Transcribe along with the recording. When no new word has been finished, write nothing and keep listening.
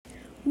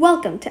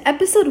Welcome to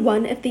episode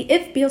 1 of the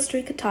If Beale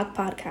Street Could Talk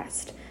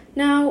podcast.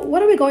 Now,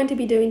 what are we going to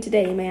be doing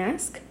today, you may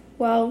ask?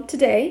 Well,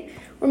 today,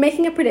 we're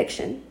making a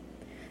prediction.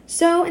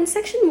 So, in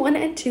section 1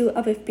 and 2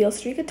 of If Beale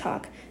Street Could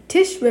Talk,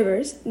 Tish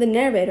Rivers, the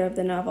narrator of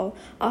the novel,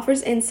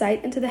 offers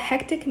insight into the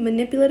hectic,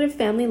 manipulative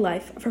family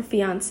life of her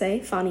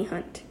fiancé, Fonnie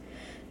Hunt.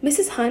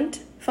 Mrs.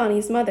 Hunt,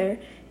 Fonnie's mother,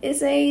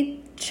 is a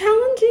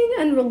challenging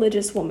and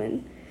religious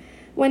woman.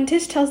 When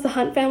Tish tells the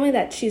Hunt family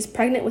that she's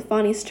pregnant with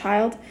Fonnie's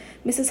child,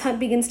 Mrs. Hunt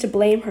begins to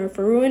blame her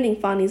for ruining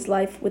Fonnie's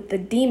life with the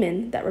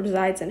demon that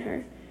resides in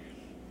her.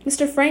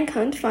 Mr. Frank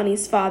Hunt,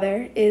 Fonnie's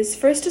father, is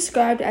first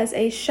described as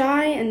a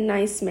shy and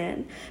nice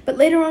man, but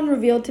later on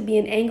revealed to be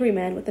an angry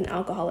man with an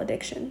alcohol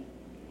addiction.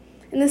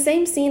 In the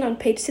same scene on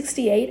page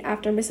 68,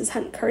 after Mrs.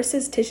 Hunt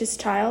curses Tish's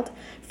child,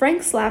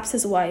 Frank slaps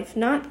his wife,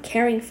 not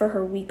caring for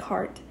her weak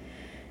heart.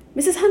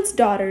 Mrs. Hunt's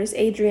daughters,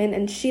 Adrienne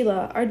and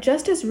Sheila, are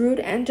just as rude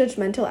and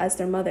judgmental as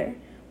their mother,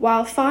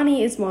 while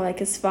Fonnie is more like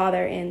his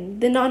father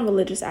in the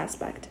non-religious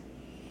aspect.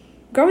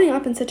 Growing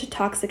up in such a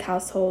toxic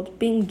household,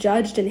 being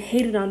judged and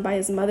hated on by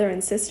his mother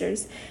and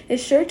sisters,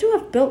 is sure to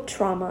have built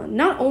trauma,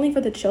 not only for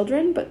the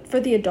children, but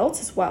for the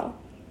adults as well.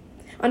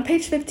 On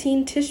page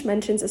 15, Tish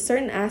mentions a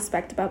certain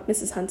aspect about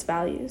Mrs. Hunt's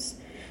values.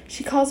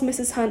 She calls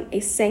Mrs. Hunt a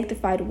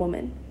sanctified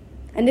woman,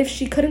 and if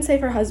she couldn't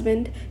save her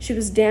husband, she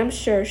was damn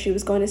sure she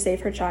was going to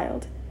save her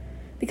child.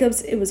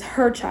 Because it was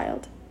her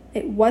child.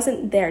 It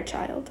wasn't their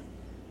child.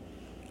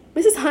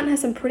 Mrs. Hunt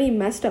has some pretty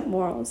messed up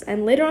morals,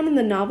 and later on in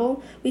the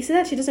novel, we see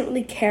that she doesn't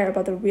really care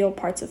about the real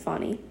parts of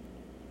Fonnie.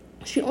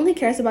 She only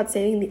cares about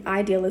saving the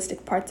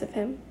idealistic parts of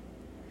him.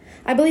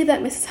 I believe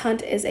that Mrs.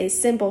 Hunt is a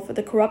symbol for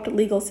the corrupt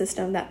legal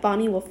system that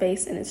Fonnie will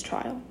face in his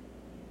trial.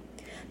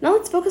 Now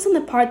let's focus on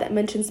the part that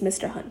mentions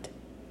Mr. Hunt.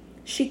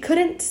 She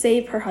couldn't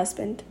save her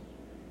husband.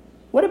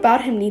 What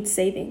about him needs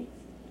saving?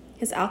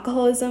 His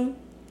alcoholism?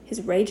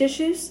 His rage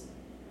issues?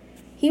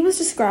 He was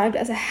described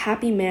as a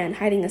happy man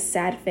hiding a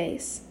sad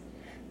face.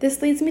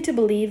 This leads me to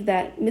believe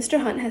that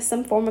Mr. Hunt has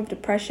some form of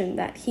depression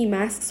that he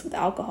masks with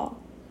alcohol.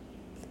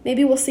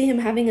 Maybe we'll see him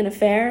having an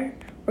affair,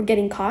 or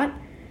getting caught,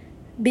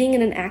 being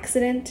in an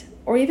accident,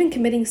 or even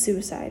committing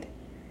suicide.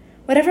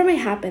 Whatever may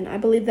happen, I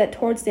believe that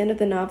towards the end of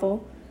the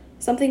novel,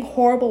 something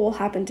horrible will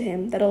happen to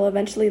him that will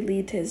eventually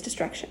lead to his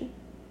destruction.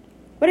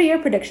 What are your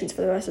predictions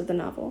for the rest of the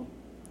novel?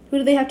 Who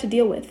do they have to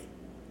deal with?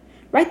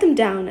 Write them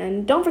down,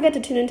 and don't forget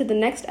to tune into the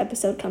next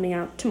episode coming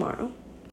out tomorrow.